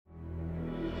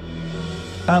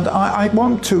And I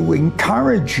want to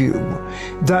encourage you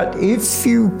that if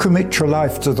you commit your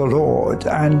life to the Lord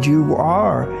and you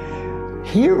are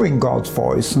hearing God's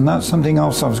voice, and that's something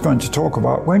else I was going to talk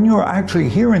about, when you're actually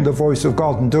hearing the voice of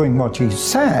God and doing what He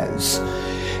says,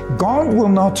 God will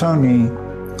not only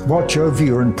watch over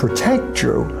you and protect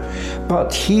you,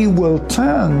 but He will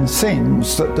turn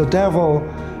things that the devil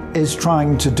is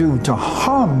trying to do to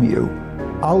harm you,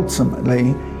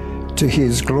 ultimately to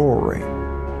His glory.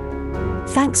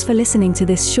 Thanks for listening to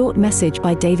this short message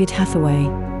by David Hathaway.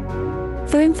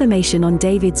 For information on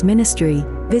David's ministry,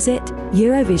 visit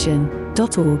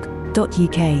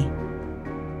eurovision.org.uk.